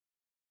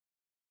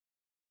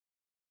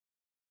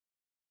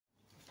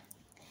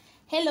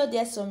Hello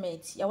dear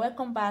soulmates, you're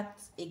welcome back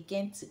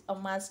again to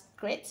Oma's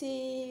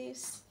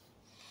Creatives.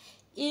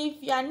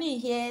 If you are new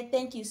here,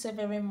 thank you so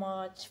very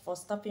much for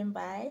stopping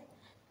by.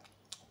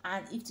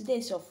 And if today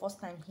is your first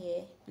time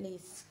here,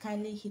 please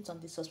kindly hit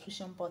on the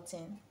subscription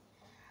button.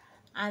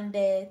 And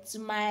to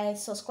my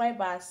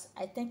subscribers,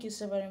 I thank you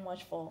so very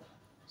much for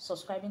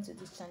subscribing to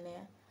this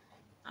channel.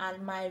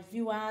 And my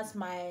viewers,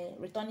 my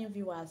returning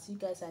viewers, you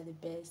guys are the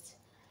best.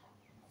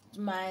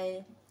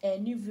 My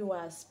new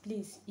viewers,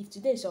 please, if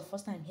today is your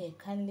first time here,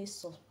 kindly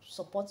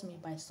support me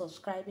by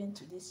subscribing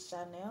to this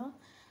channel.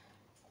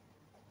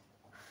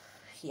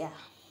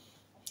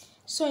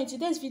 So in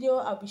today's video,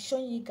 I'll be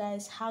showing you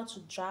guys how to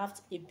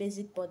draft a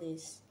basic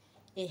bodice,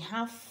 a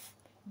half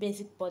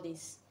basic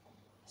bodice.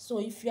 So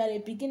if you are a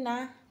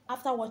beginner,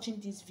 after watching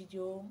this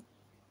video,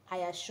 I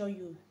assure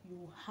you, you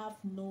will have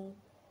no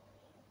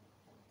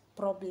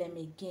problem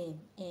again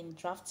in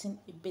drafting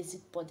a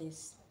basic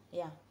bodice.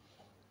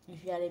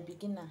 If you are a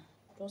beginner,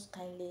 just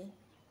kindly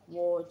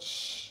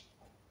watch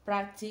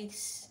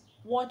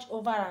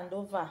over and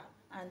over,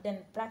 and then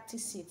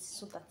practice it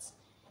so that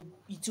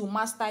it will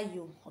master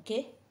you.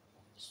 Okay,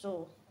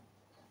 so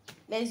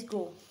let's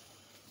go.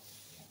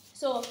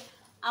 So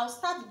I'll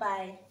start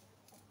by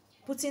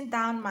putting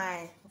down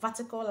my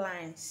vertical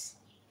lines.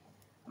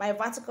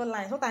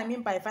 What I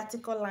mean by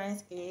vertical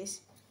lines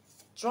is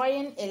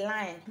drawing a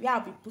line where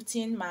I'll be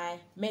putting my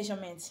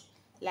measurements.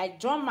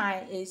 Like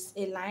is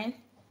a line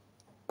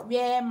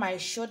where my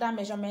shoulder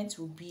measurement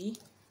will be,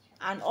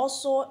 and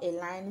also a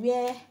line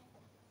where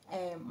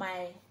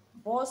my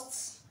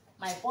bust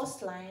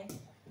line,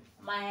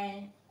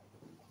 my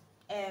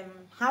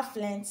half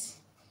length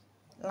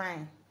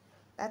line,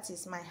 that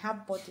is my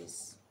half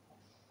bodice.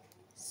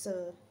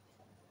 So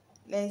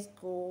let's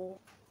go.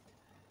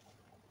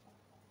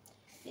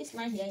 This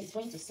line here is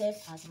going to serve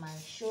as my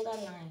shoulder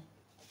line.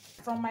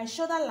 From my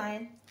shoulder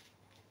line,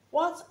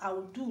 what I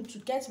will do to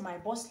get my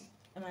bust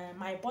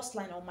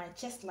line or my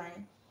chest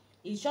line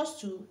is just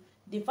to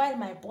divide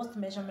my bust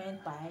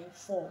measurement by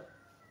 4.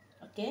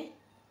 Okay,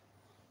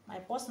 my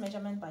bust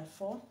measurement by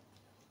 4,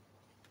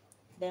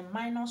 then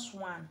minus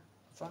 1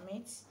 from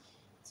it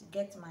to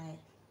get my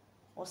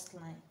bust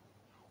line.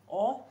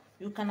 Or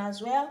you can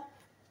as well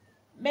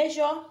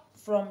measure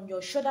from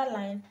your shoulder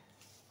line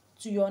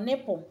to your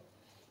nipple.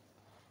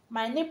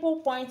 My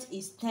nipple point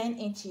is 10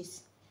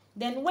 inches.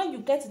 Then when you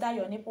get that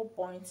your nipple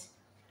point,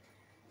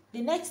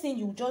 the next thing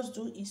you just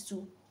do is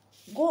to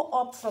go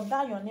up from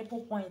that your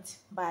nipple point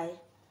by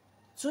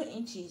 2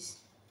 inches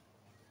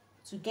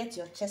to get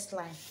your chest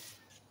line.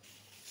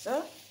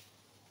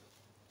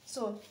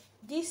 So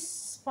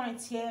this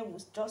point here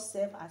will just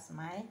serve as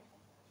my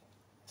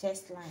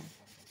chest line.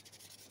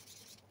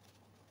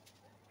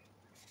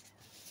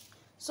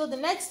 So the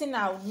next thing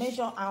I will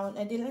measure out,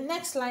 the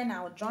next line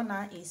I will draw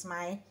now is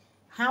my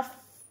half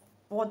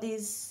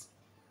bodice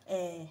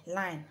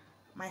line,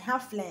 my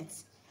half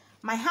length.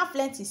 My half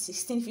length is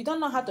 16. If you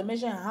don't know how to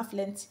measure your half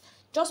length,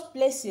 just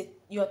place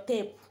your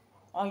tape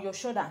on your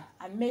shoulder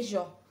and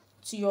measure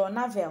to your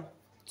navel.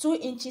 2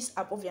 inches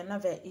above your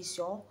navel is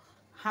your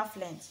half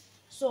length.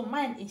 So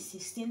mine is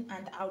 16,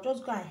 and I'll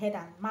just go ahead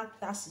and mark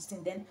that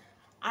 16, then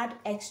add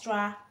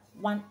extra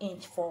 1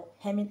 inch for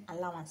hemming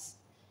allowance,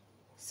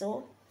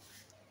 so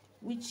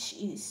which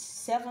is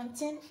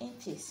 17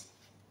 inches.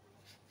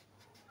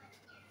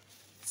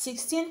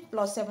 16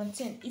 plus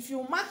 17. If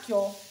you mark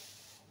your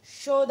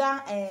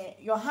shoulder,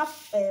 your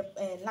half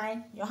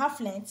line, your half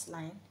length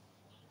line,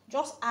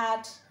 just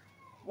add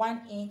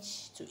 1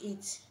 inch to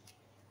it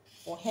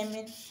for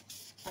hemming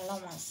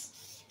allowance.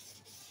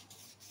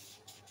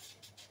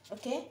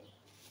 Okay,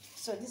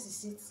 so this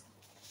is it.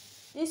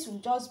 This will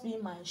just be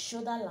my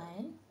shoulder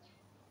line,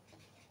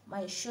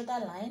 my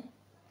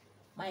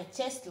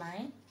chest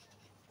line,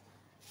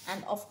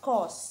 and of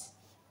course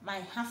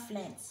my half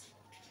length.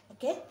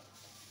 Okay,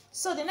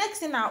 so the next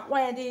thing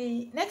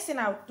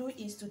I'll do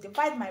is to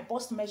divide my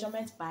bust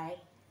measurement by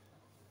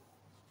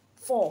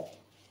 4.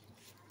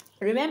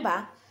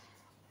 Remember,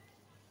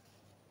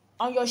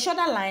 on your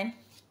shoulder line,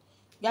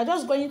 you are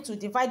just going to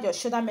divide your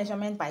shoulder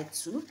measurement by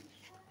 2.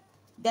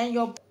 Then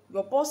your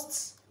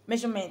bust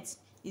measurement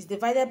is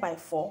divided by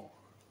 4.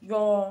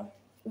 Your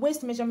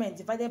waist measurement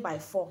divided by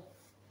 4.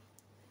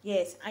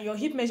 Yes, and your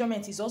hip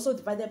measurement is also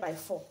divided by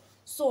 4.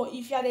 So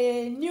if you are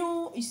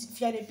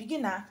a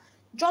beginner,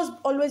 just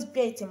always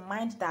bear it in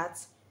mind that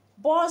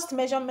bust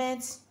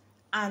measurement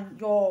and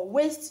your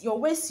waist,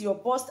 your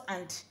bust,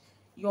 and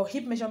your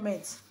hip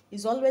measurement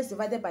is always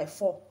divided by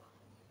 4.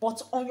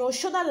 But on your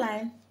shoulder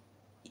line,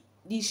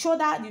 the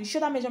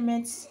shoulder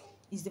measurement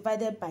is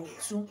divided by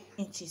 2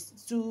 inches.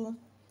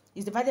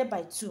 Is divided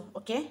by 2.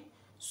 Okay,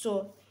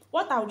 so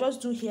what I'll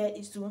just do here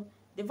is to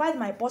divide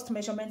my bust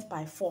measurement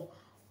by 4.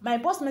 My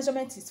bust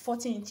measurement is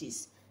 40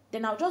 inches.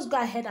 Then I'll just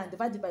go ahead and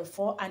divide it by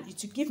 4, and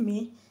it will give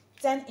me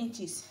 10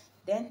 inches.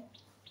 Then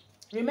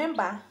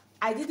remember,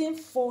 I didn't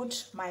fold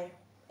my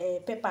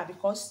paper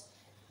because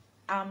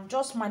I'm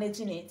just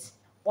managing it.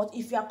 But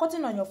if you are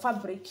cutting on your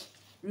fabric,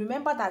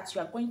 remember that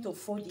you are going to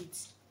fold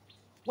it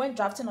when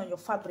drafting on your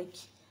fabric.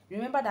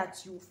 remember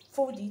that you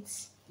fold it,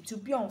 it will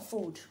be on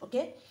fold.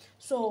 Okay,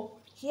 so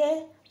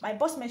here my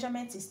bust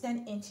measurement is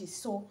 10 inches,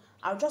 so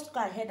I'll just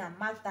go ahead and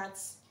mark that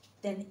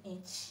 10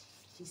 inches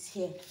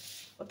here.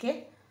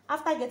 Okay,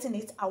 after getting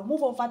it, I'll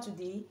move over to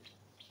the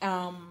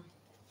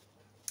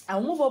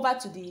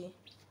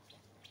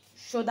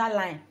shoulder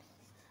line,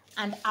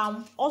 and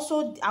I'll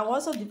also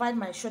divide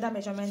my shoulder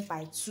measurement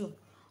by 2.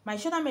 My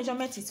shoulder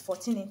measurement is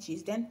 14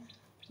 inches. Then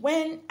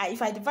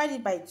if I divide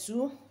it by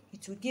 2,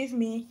 it will give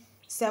me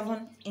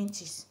 7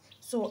 inches.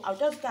 So I'll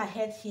just go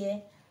ahead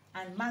here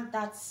and mark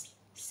that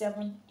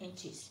 7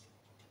 inches.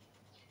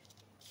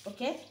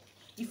 Okay,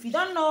 if you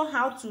don't know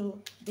how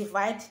to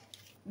divide,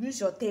 use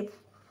your tape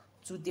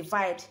to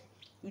divide.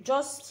 You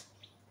just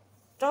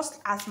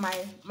as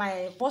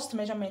my bust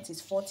measurement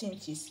is 14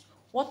 inches,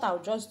 what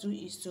I'll just do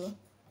is to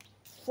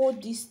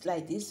fold this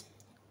like this.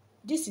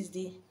 This is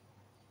the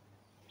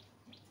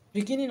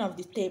beginning of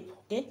the tape.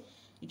 Okay,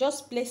 you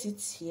just place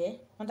it here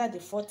under the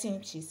 14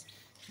 inches,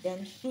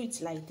 then do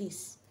it like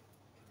this.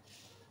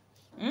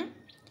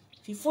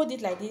 If you fold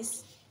it like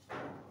this,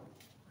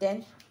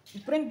 then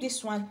you bring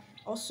this one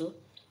also,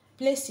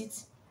 place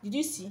it. Did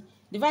you see?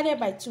 Divided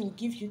by 2 will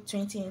give you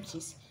 20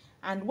 inches,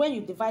 and when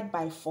you divide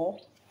by 4,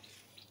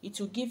 it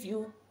will give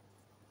you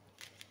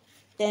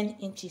 10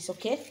 inches.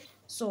 Okay,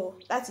 so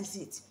that is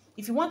it.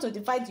 If you want to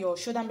divide your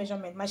shoulder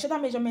measurement, my shoulder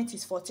measurement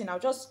is 14. I'll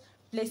just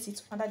place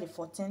it under the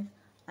 14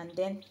 and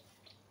then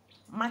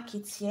mark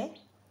it here.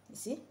 You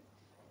see,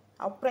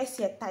 I'll press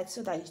here tight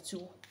so that it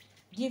will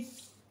give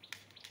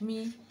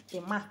me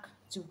a mark,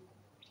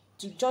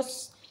 to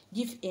just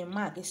give a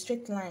mark, a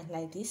straight line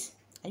like this.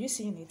 Are you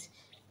seeing it?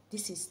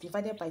 This is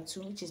divided by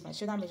 2, which is my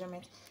shoulder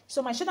measurement.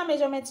 So my shoulder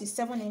measurement is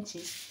 7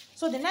 inches.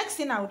 So the next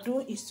thing I'll do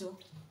is to,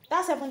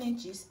 that 7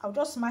 inches, I'll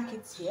just mark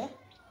it here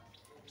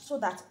so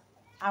that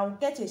I'll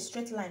get a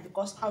straight line,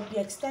 because I'll be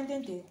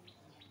extending the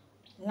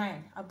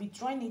line. I'll be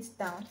drawing it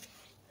down.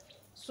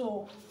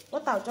 So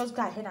what I'll just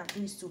go ahead and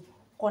do is to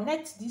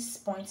connect this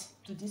point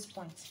to this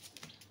point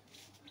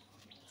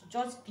to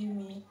just give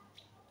me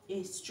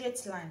a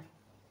straight line.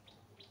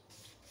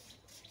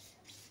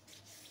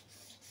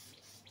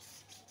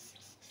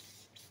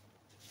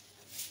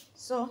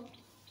 So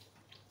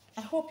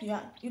I hope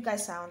you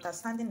guys are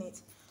understanding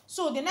it.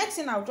 So the next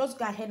thing I'll just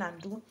go ahead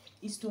and do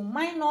is to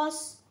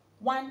minus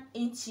 1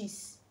 inch.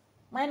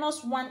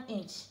 Minus 1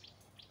 inch.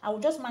 I will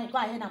just go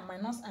ahead and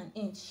minus an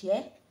inch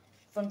here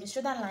from the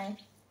shoulder line.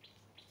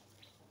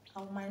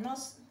 I'll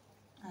minus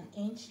an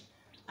inch,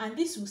 and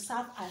this will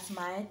serve as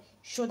my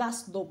shoulder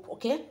slope.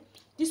 Okay,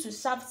 this will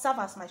serve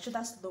as my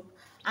shoulder slope.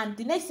 And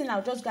the next thing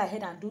I'll just go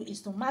ahead and do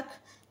is to mark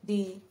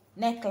the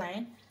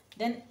neckline.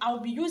 Then I'll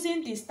be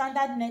using the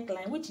standard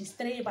neckline, which is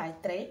 3 by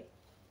 3.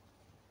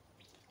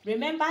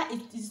 Remember,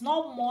 it is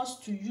not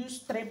must to use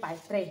 3 by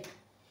 3.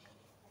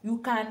 You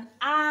can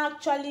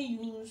actually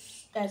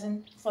use, as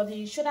in for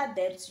the shoulder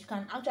depth, you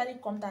can actually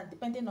come down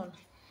depending on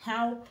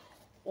how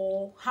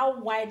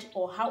wide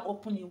or how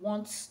open you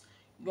want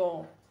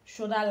your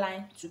shoulder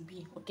line to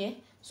be. Okay,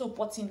 so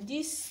but in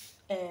this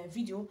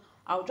video,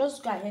 I'll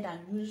just go ahead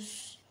and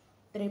use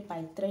 3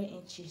 by 3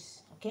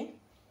 inches. Okay,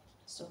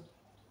 so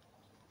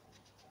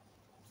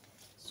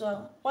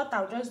what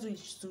I'll just do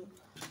is to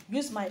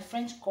use my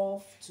French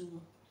curve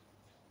to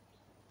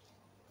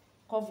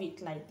curve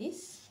it like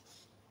this.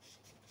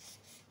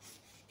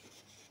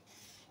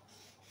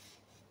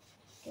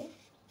 Okay,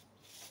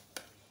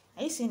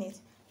 are you seeing it?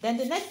 Then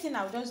the next thing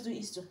I'll just do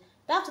is to,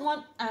 that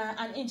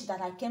an inch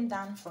that I came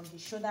down from the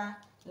shoulder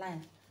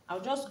line, I'll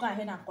just go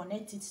ahead and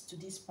connect it to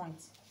this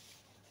point,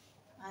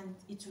 and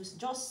it will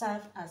just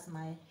serve as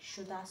my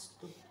shoulder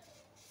slope.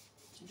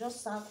 To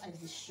just serve as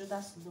the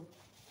shoulder slope.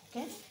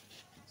 Okay,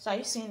 so are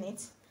you seeing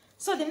it?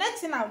 So the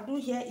next thing I'll do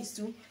here is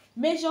to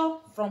measure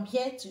from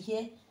here to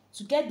here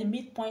to get the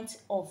midpoint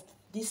of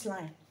this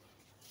line.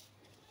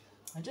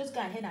 I'll just go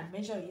ahead and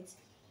measure it.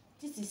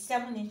 This is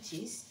 7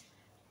 inches.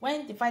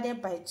 When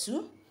divided by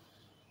 2,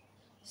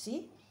 see,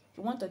 if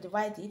you want to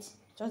divide it,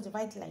 just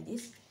divide it like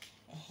this,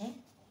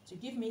 to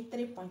give me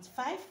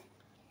 3.5.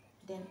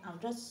 Then I'll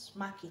just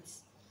mark it.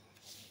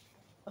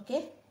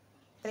 Okay,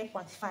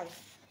 3.5.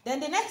 Then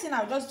the next thing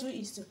I'll just do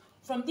is to,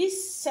 from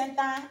this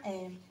center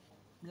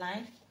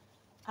line,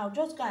 I'll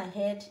just go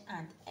ahead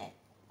and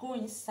go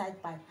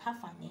inside by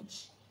half an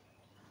inch.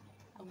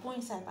 I'll go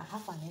inside by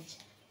half an inch.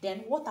 Then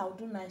what I'll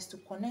do now is to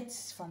connect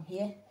from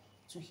here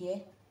to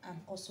here and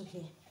also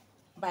here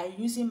by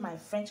using my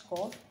French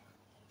curve.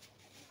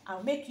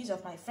 I'll make use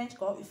of my French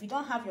curve. If you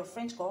don't have your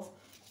French curve,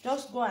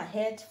 just go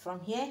ahead from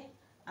here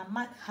and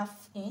mark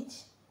half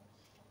inch.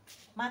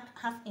 Mark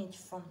half inch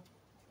from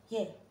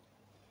here.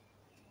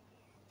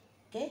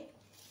 Okay,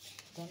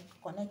 then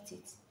connect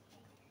it.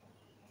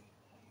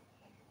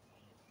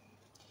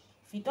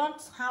 If you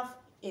don't have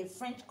a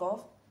French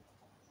curve,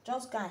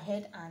 just go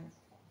ahead and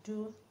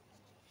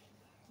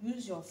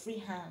use your free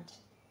hand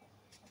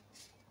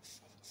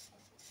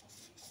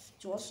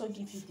to also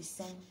give you the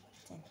same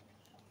thing.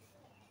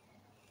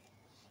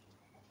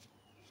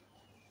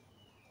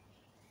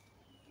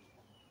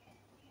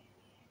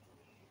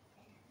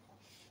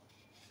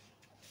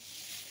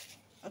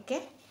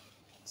 Okay,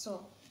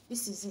 so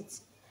this is it.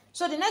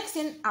 So the next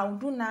thing I'll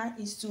do now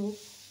is to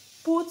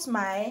put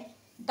my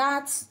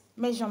dart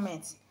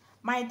measurement.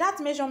 My dart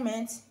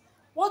measurement,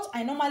 what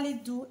I normally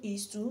do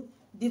is to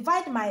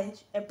divide my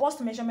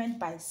bust measurement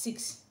by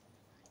 6.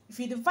 If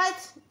you divide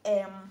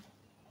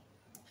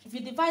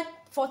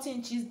 40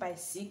 inches by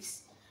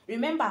 6,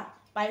 remember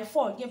by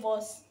 4 give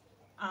us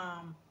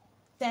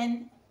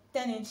 10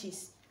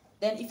 inches.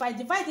 Then if I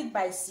divide it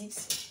by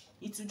 6,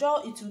 it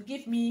will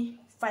give me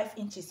 5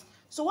 inches.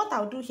 So what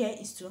I'll do here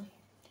is to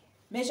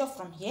measure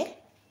from here.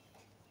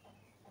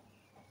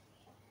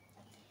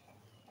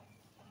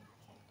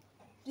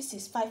 This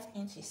is 5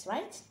 inches,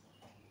 right?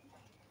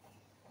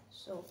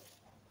 So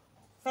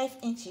 5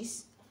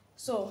 inches.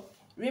 So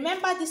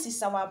remember, this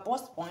is our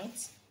bust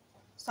point.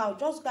 So I'll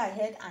just go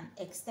ahead and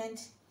extend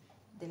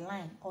the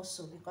line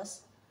also,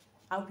 because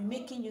I'll be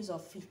making use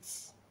of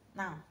it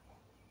now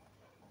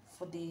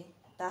for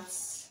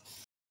that's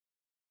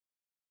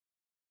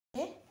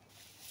okay.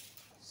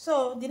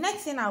 So the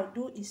next thing I'll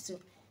do is to,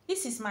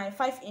 this is my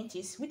 5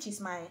 inches, which is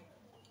my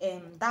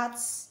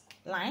that's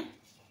line.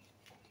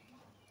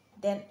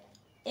 Then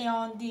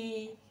on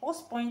the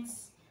bust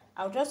points,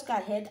 I'll just go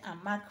ahead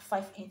and mark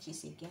 5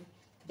 inches again.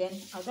 Then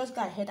I'll just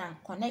go ahead and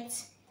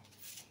connect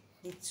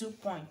the 2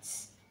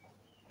 points.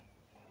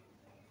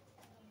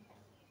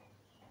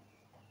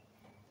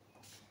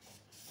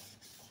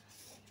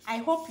 I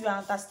hope you are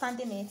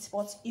understanding it,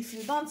 but if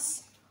you don't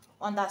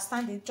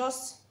understand it,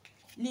 just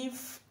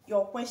leave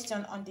your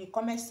question on the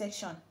comment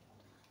section.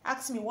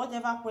 Ask me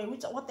whatever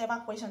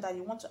question that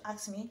you want to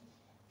ask me.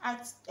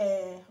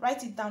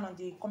 Write it down on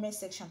the comment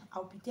section.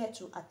 I'll be there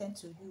to attend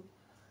to you,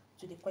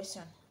 to the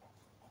question.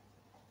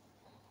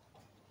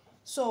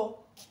 So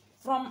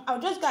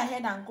I'll just go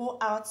ahead and go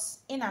out,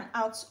 in and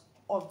out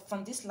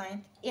from this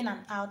line, in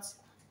and out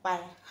by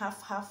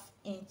half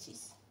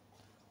inches.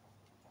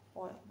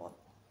 But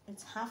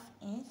it's half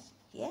inch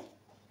here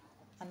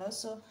and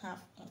also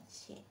half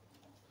inch here.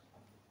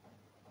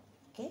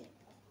 Okay,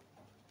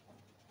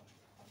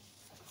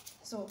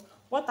 so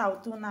what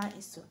I'll do now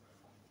is to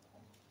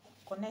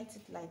connect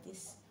it like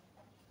this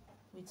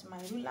with my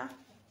ruler.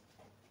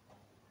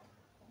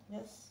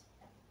 Just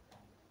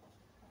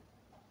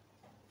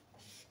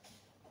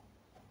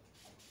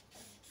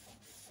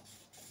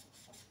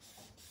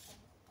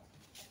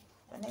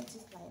connect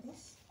it like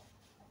this.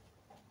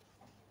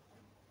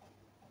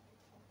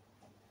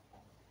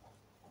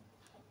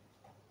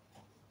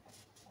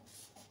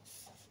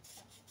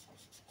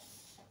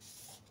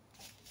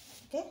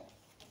 Okay,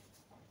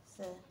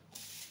 so,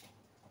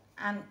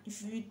 and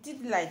if you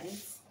did like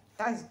this,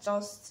 that's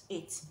just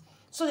it.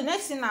 So the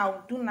next thing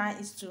I'll do now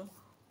is to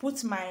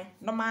put my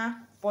normal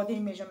body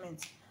measurement.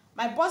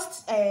 My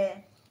bust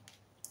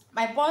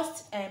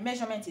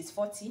measurement is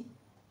 40,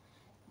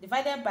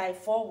 divided by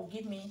 4 will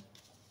give me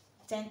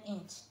 10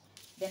 inch.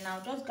 Then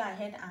I'll just go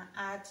ahead and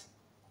add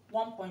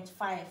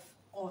 1.5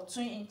 or 2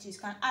 inches.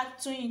 Can add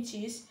 2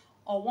 inches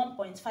or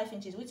 1.5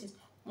 inches, which is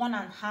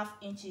 1.5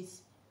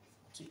 inches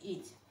to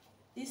it.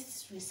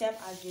 This will serve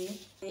as the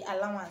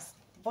allowance,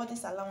 the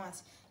bodice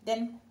allowance.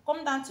 Then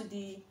come down to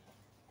the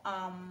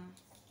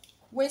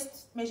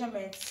waist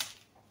measurement.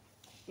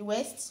 My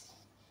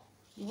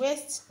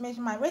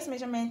waist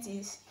measurement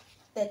is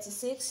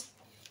 36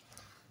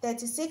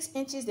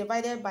 inches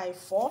divided by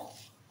 4.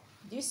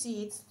 Do you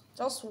see it?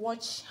 Just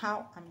watch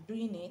how I'm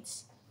doing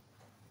it.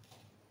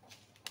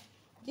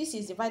 This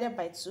is divided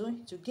by 2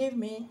 to give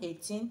me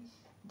 18,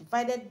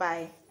 divided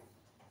by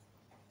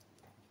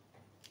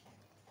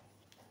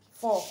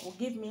 4 will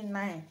give me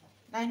 9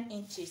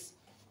 inches.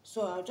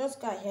 So I'll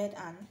just go ahead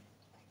and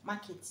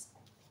mark it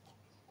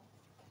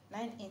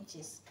 9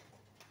 inches.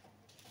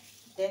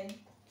 Then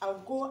I'll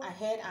go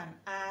ahead and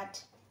add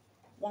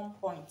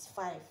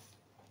 1.5.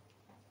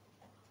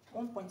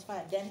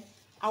 Then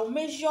I'll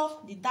measure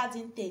the dart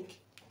intake.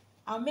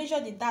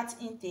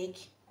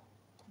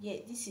 Yeah,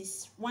 this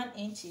is 1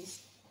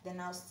 inches. Then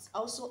I'll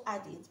also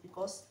add it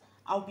because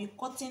I'll be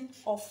cutting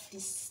off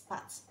this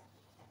part.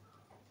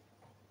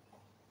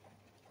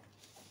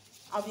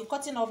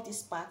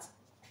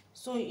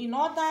 So in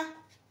order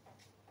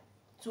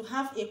to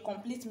have a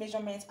complete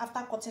measurement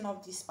after cutting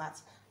off this part,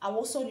 I'll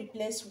also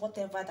replace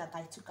whatever that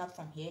I took out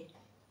from here.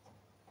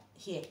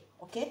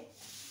 Okay,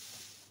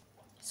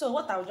 so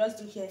what I'll just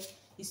do here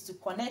is to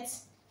connect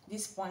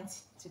this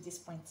point to this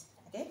point.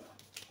 Okay,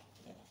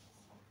 yeah.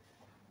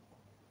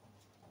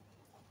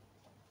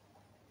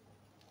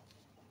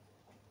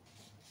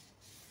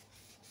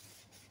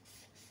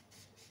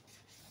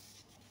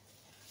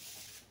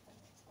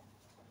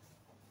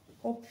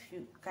 Hope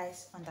you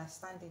guys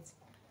understand it.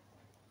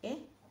 Okay,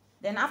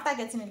 then after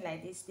getting it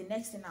like this, the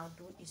next thing I'll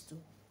do is to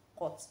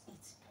cut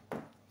it.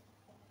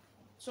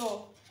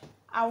 So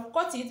I'll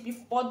cut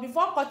it, but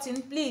before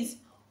cutting, please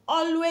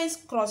always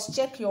cross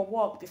check your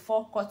work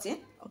before cutting.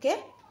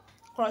 Okay,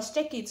 cross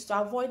check it to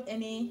avoid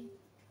any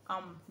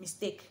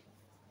mistake.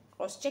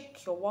 Cross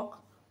check your work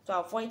to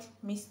avoid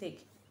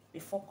mistake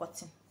before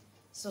cutting.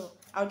 So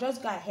I'll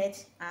just go ahead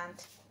and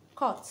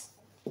cut.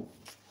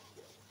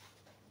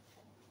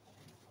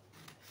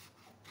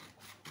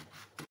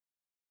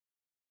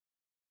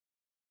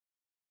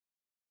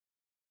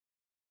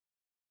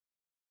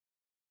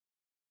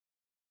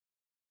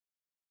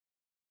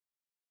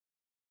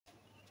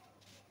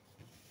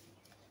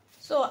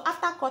 So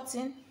after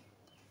cutting,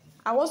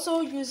 I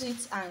also use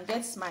it and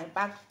get my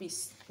back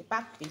piece, the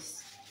back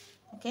piece.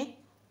 Okay,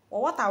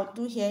 but what I'll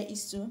do here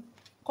is to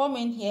come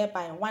in here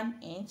by 1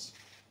 inch,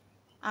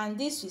 and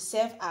this will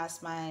serve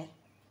as my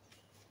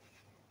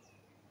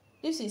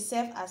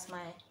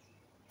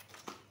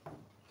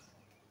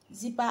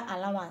zipper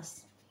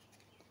allowance.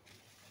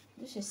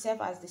 This will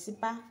serve as the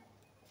zipper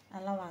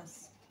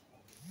allowance.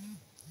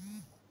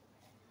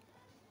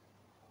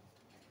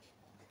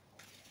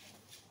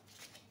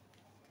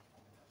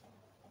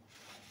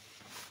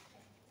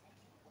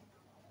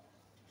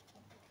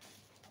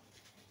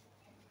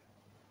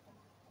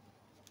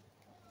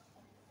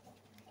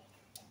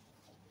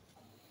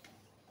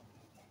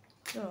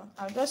 So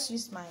I'll just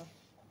use my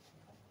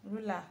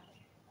ruler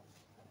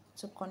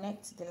to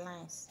connect the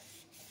lines.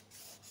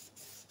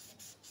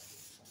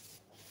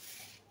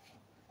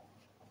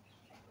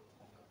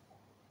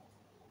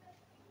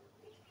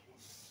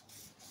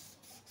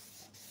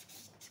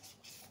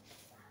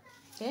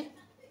 Okay,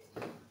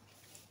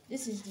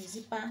 this is the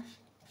zipper.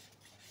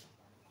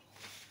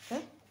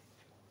 Okay,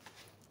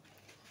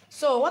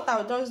 so what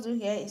I'll just do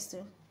here is to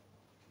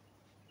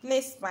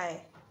place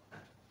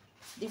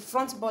the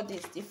front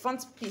bodice, the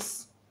front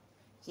piece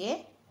here.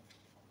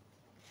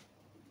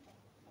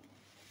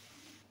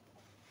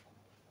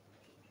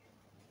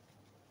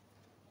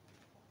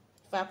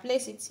 If I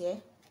place it here,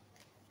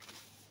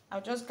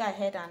 I'll just go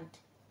ahead and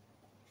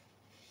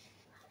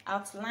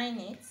outline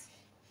it.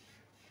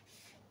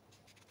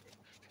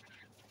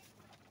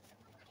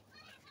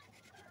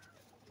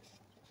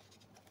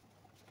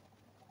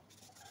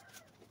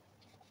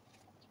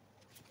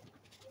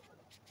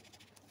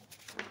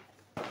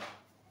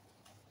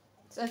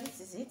 So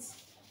this is it.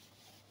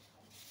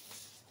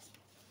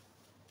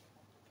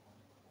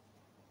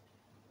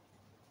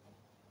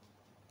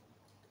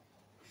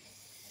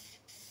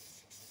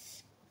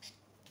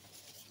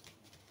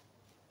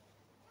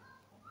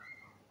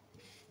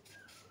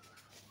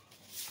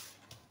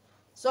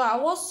 So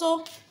I'll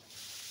also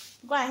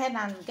go ahead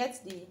and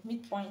get the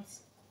midpoint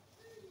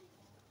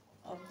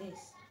of this.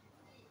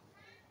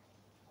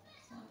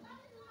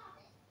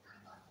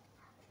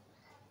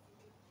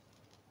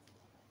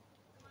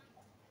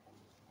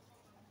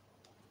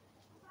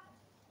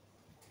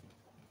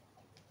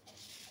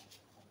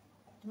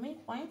 The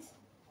midpoint.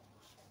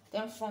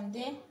 Then from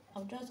there,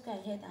 I'll just go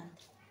ahead and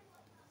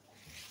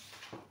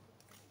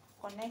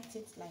connect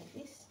it like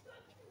this.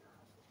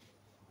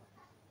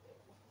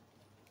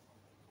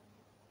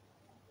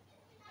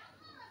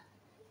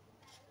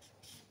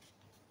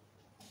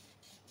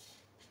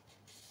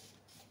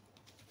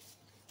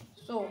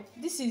 So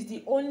this is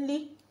the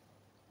only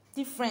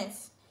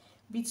difference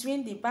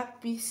between the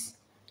back piece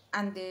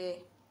and the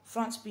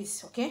front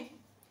piece. Okay,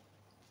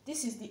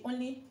 this is the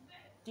only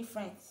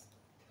difference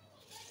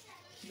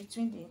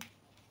between the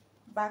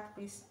back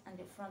piece and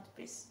the front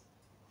piece.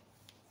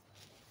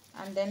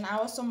 And then I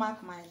also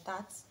mark my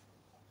dart.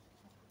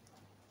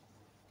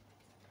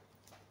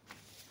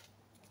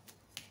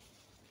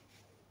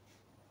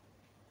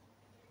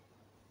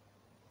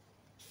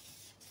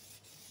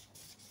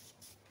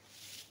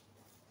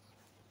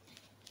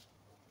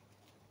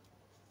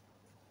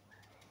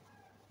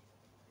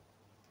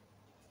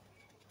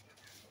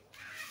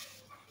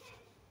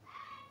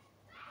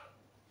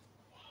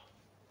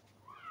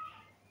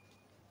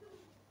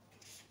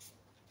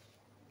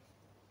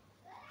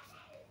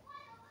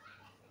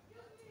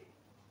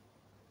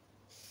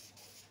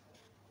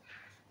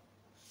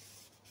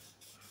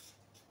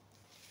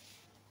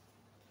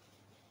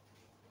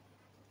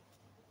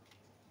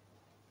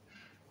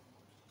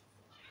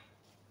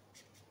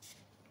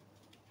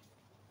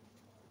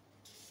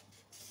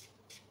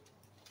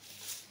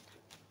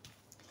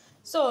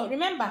 So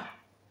remember,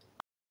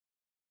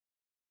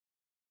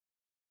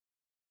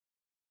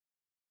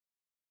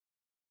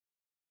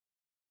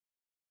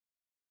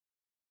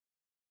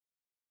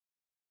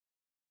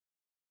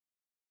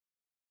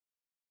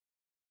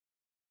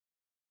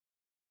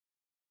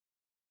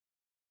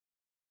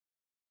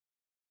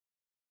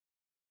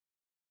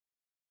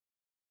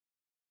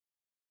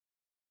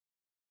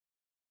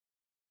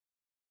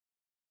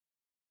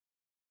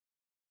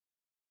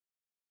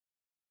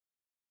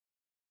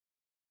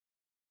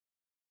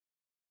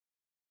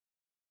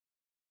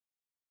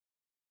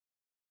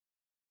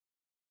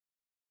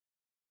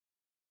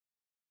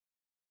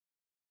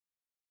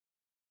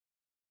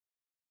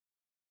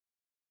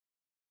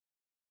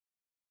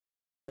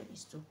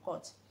 is to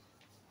cut.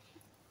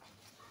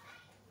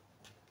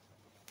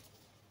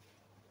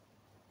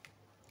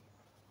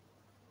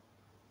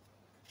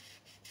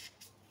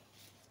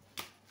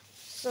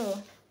 So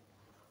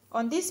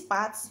on this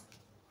part,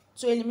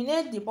 to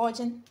eliminate the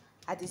bulging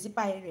at the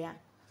zipper area,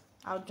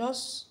 I'll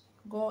just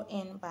go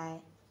in by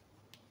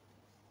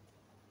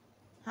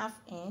 ½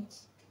 inch.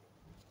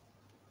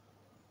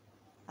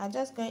 I'll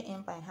just go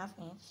in by ½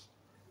 inch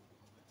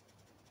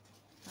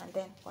and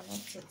then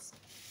connect it.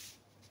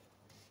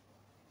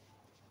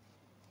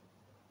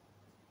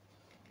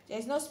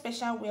 There's no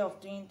special way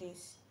of doing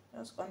this.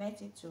 Just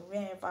connect it to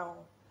wherever or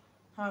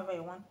however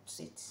you want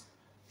it.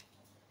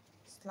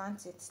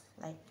 plant it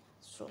like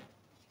so.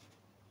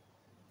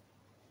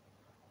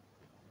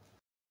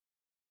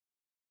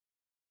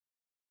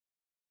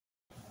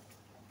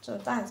 So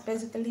that's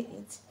basically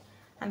it.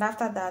 And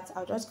after that,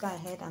 I'll just go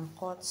ahead and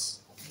cut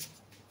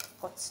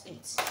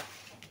it.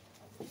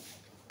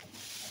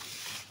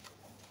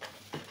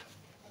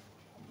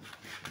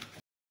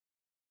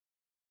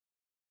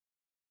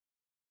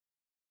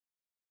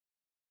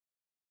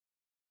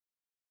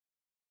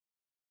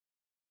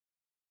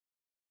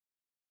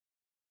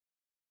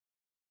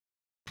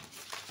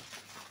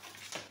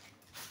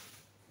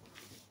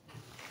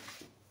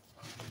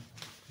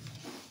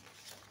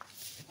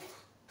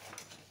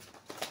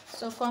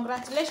 So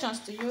congratulations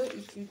to you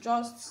if you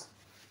just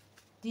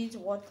did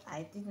what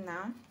I did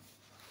now.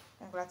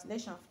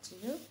 Congratulations to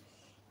you.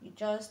 You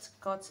just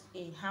got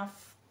a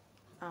half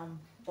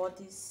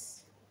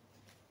bodice,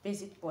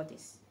 basic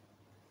bodice,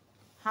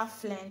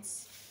 half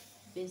length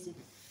basic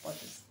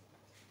bodice.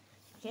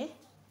 Okay,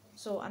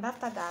 so and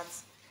after that,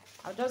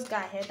 I'll just go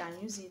ahead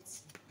and use it.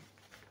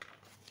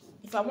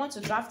 If I want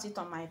to draft it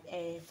on my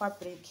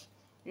fabric,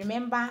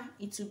 remember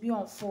it will be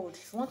on fold.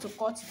 If you want to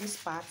cut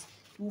this part,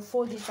 you will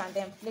fold it and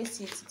then place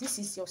it. This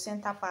is your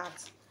center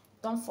part.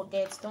 Don't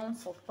forget, don't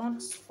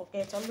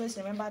forget, always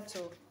remember to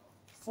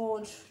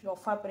fold your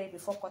fabric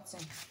before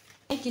cutting.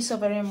 Thank you so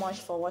very much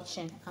for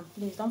watching, and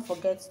please don't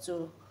forget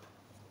to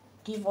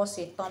give us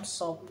a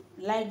thumbs up,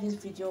 like this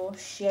video,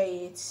 share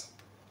it,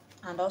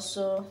 and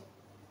also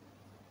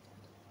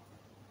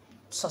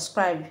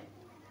subscribe.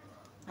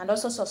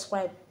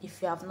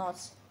 If you have not.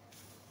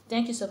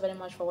 Thank you so very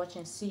much for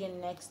watching. See you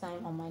next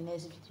time on my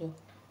next video.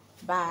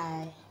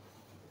 Bye.